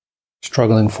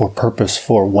Struggling for Purpose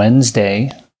for Wednesday,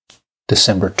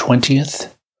 December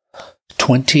 20th,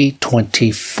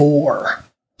 2024.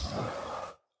 All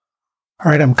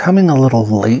right, I'm coming a little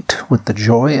late with the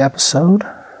Joy episode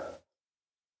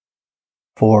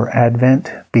for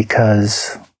Advent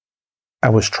because I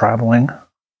was traveling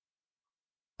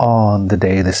on the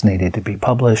day this needed to be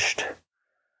published.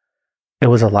 It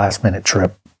was a last-minute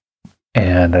trip,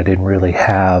 and I didn't really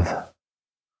have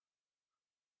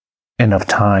enough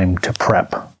time to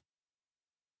prep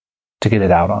to get it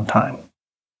out on time.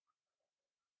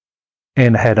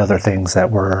 And I had other things that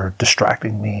were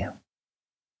distracting me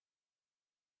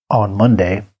on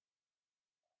Monday.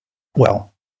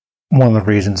 Well, one of the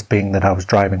reasons being that I was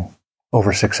driving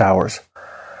over 6 hours.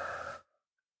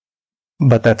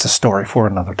 But that's a story for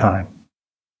another time.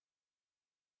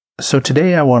 So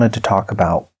today I wanted to talk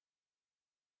about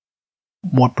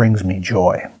what brings me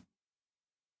joy.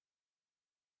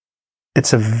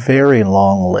 It's a very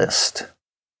long list,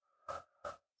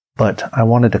 but I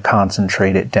wanted to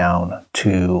concentrate it down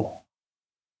to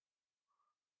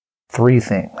 3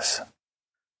 things.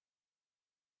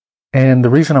 And the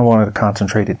reason I wanted to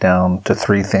concentrate it down to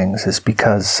 3 things is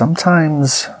because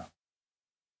sometimes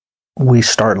we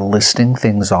start listing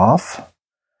things off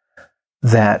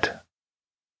that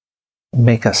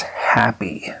make us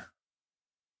happy.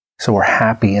 So we're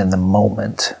happy in the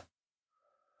moment.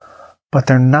 But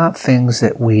they're not things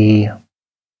that we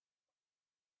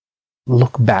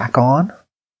look back on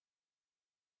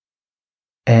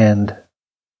and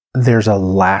there's a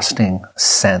lasting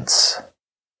sense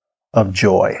of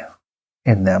joy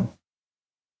in them.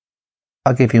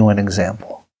 I'll give you an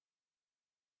example.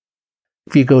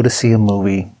 If you go to see a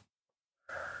movie,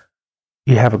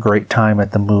 you have a great time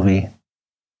at the movie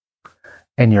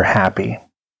and you're happy.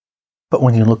 But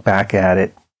when you look back at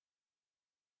it,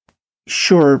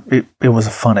 sure, it was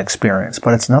a fun experience,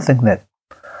 but it's nothing that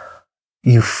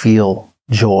you feel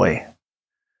joy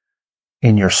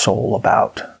in your soul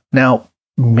about. Now,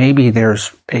 maybe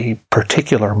there's a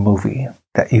particular movie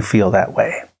that you feel that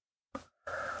way,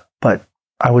 but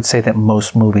I would say that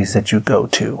most movies that you go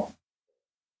to,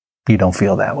 you don't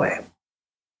feel that way.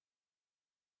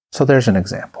 So there's an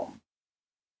example.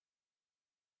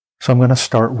 So I'm going to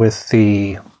start with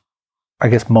the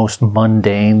most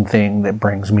mundane thing that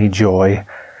brings me joy,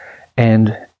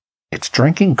 and it's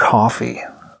drinking coffee,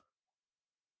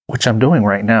 which I'm doing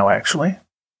right now, actually.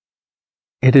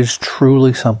 It is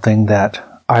truly something that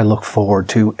I look forward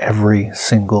to every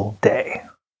single day.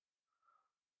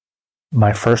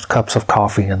 My first cups of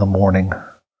coffee in the morning.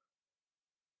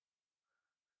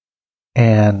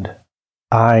 And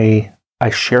I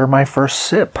share my first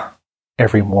sip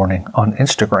every morning on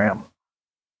Instagram.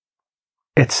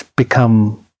 It's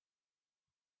become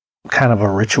kind of a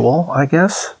ritual, I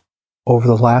guess, over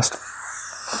the last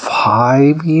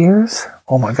 5 years.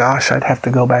 Oh my gosh, I'd have to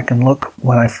go back and look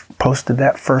when I posted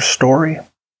that first story.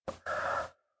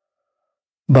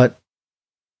 But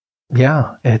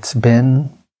yeah, I've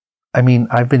been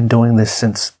doing this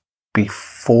since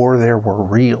before there were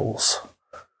reels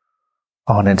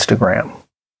on Instagram.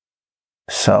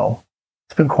 So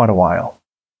it's been quite a while.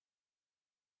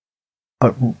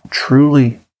 But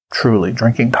truly,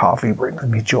 drinking coffee brings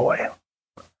me joy.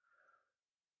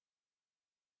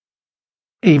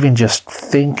 Even just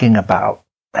thinking about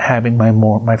having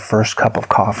my first cup of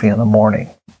coffee in the morning,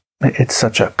 it's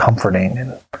such a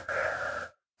comforting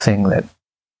thing that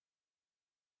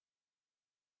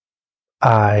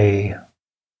I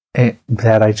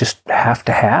just have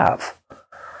to have.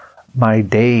 My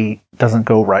day doesn't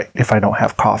go right if I don't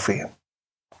have coffee.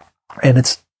 And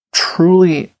it's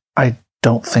truly, I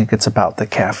don't think it's about the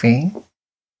caffeine,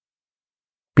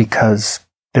 because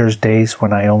there's days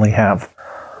when I only have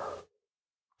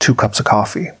 2 cups of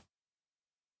coffee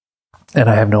and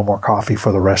I have no more coffee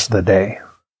for the rest of the day.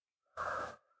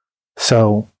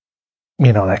 So,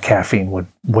 that caffeine would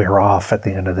wear off at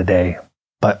the end of the day,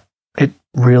 but it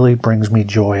really brings me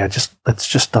joy. It's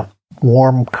just a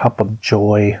warm cup of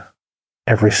joy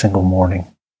every single morning.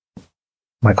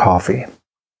 My coffee.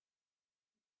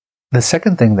 The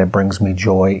second thing that brings me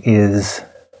joy is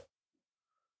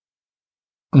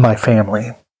my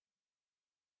family.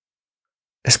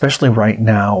 Especially right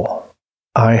now,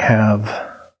 I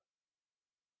have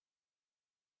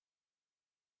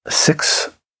 6,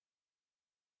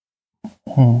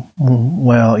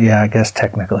 I guess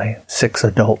technically 6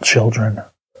 adult children.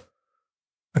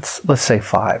 Let's say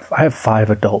 5. I have 5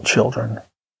 adult children.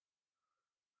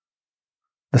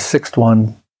 The 6th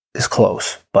one is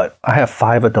close, but I have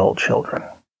 5 adult children.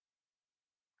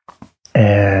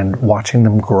 And watching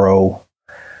them grow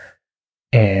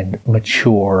and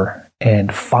mature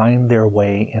and find their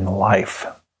way in life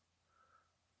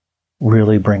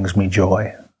really brings me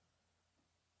joy.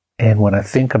 And when I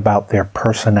think about their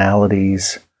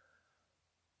personalities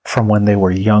from when they were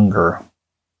younger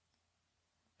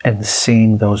and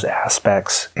seeing those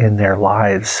aspects in their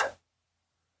lives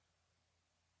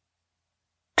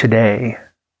today,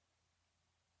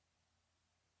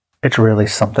 it's really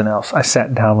something else. I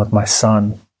sat down with my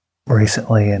son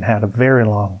recently and had a very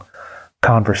long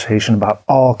conversation about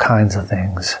all kinds of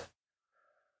things.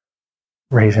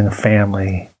 Raising a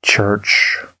family,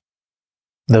 church,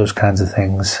 those kinds of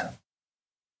things.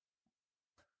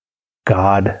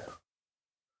 God.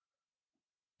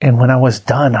 And when I was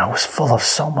done, I was full of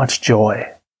so much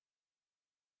joy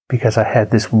because I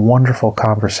had this wonderful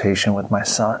conversation with my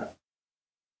son.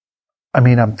 I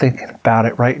mean, I'm thinking about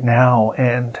it right now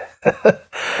and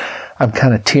I'm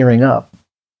kind of tearing up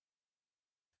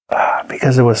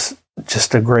because it was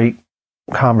just a great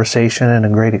conversation and a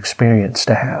great experience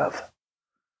to have.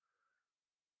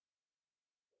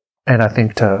 And I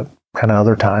think to kind of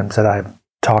other times that I've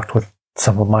talked with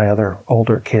some of my other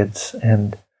older kids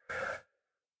and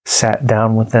sat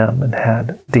down with them and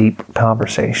had deep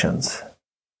conversations,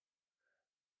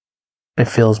 it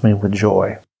fills me with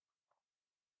joy.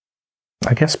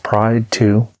 I guess pride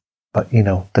too, but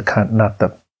the kind, not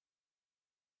the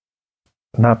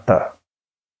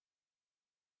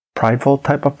prideful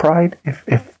type of pride,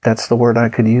 if that's the word I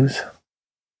could use.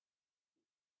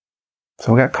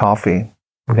 So we got coffee,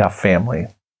 we got family,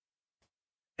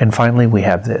 and finally we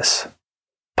have this,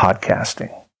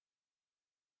 podcasting.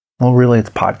 Well, really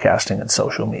it's podcasting and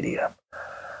social media.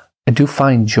 I do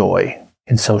find joy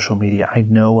in social media. I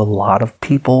know a lot of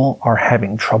people are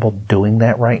having trouble doing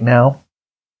that right now.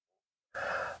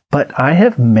 But I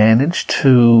have managed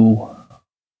to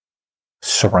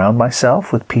surround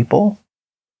myself with people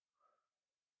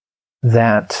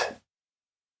that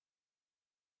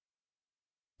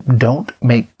don't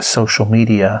make social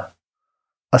media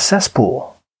a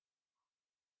cesspool.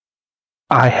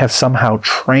 I have somehow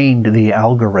trained the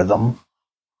algorithm,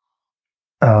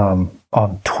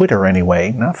 on Twitter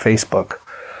anyway, not Facebook,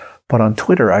 but on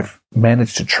Twitter, I've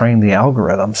managed to train the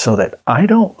algorithm so that I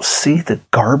don't see the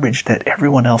garbage that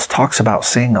everyone else talks about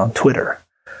seeing on Twitter.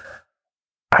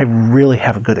 I really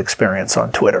have a good experience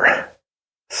on Twitter.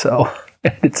 So,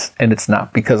 it's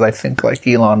not because I think like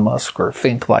Elon Musk or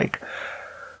think like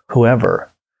whoever.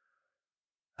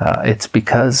 It's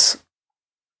because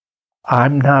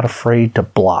I'm not afraid to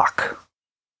block.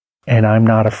 And I'm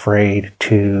not afraid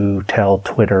to tell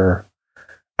Twitter,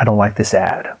 I don't like this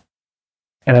ad.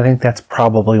 And I think that's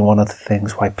probably one of the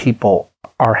things why people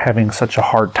are having such a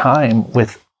hard time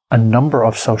with a number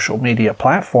of social media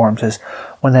platforms is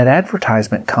when that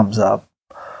advertisement comes up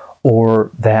or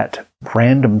that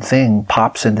random thing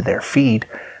pops into their feed,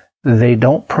 they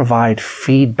don't provide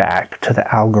feedback to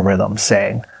the algorithm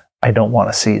saying, I don't want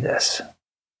to see this.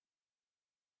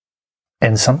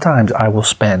 And sometimes I will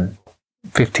spend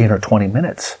 15 or 20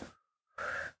 minutes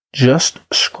just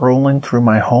scrolling through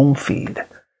my home feed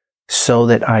so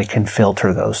that I can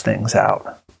filter those things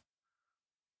out.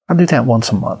 I'll do that once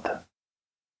a month.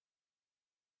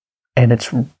 And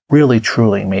it's really,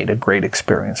 truly made a great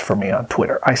experience for me on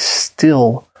Twitter. I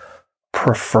still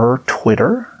prefer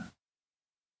Twitter.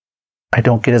 I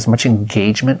don't get as much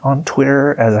engagement on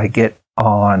Twitter as I get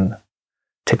on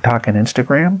TikTok and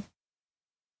Instagram.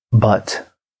 But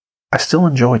I still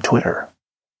enjoy Twitter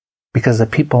because the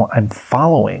people I'm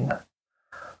following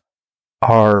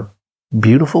are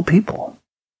beautiful people.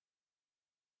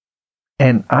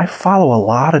 And I follow a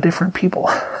lot of different people.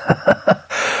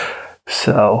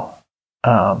 So,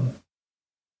 I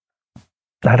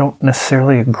don't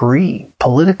necessarily agree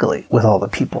politically with all the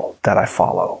people that I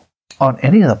follow on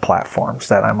any of the platforms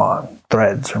that I'm on,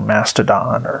 Threads or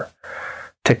Mastodon or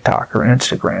TikTok or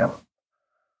Instagram.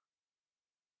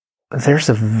 There's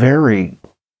a very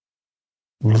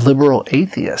liberal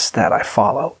atheist that I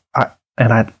follow. I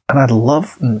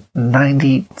love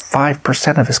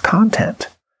 95% of his content.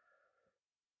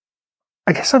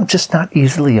 I guess I'm just not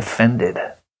easily offended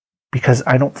because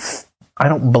I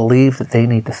don't believe that they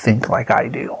need to think like I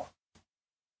do.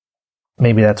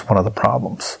 Maybe that's one of the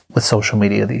problems with social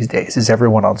media these days, is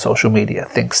everyone on social media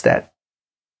thinks that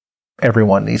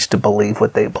everyone needs to believe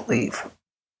what they believe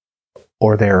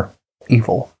or they're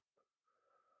evil.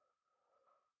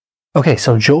 Okay,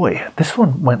 so joy. This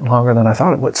one went longer than I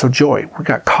thought it would. So joy. We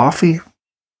got coffee,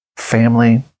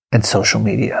 family, and social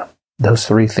media. Those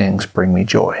three things bring me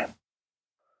joy.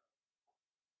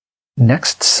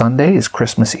 Next Sunday is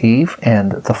Christmas Eve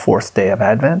and the fourth day of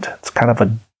Advent. It's kind of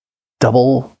a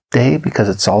double day because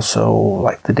it's also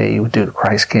like the day you would do the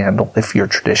Christ candle, if your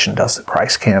tradition does the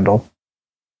Christ candle.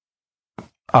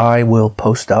 I will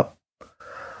post up.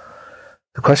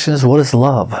 The question is, what is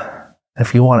love?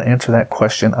 If you want to answer that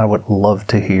question, I would love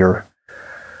to hear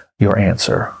your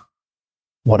answer.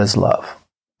 What is love?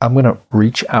 I'm going to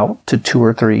reach out to 2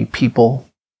 or 3 people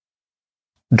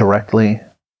directly.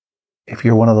 If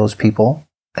you're one of those people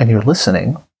and you're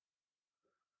listening,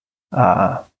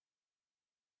 help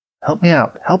me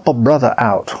out. Help a brother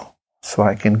out so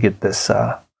I can get this.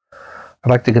 I'd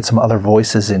like to get some other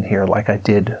voices in here like I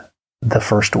did the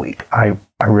first week. I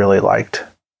really liked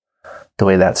the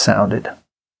way that sounded.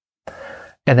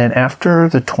 And then after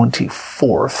the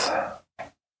 24th,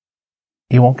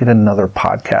 you won't get another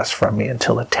podcast from me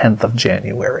until the 10th of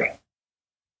January.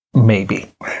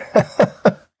 Maybe.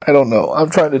 I don't know. I'm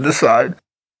trying to decide.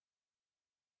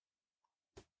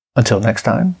 Until next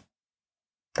time,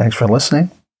 thanks for listening,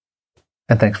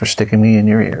 and thanks for sticking me in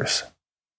your ears.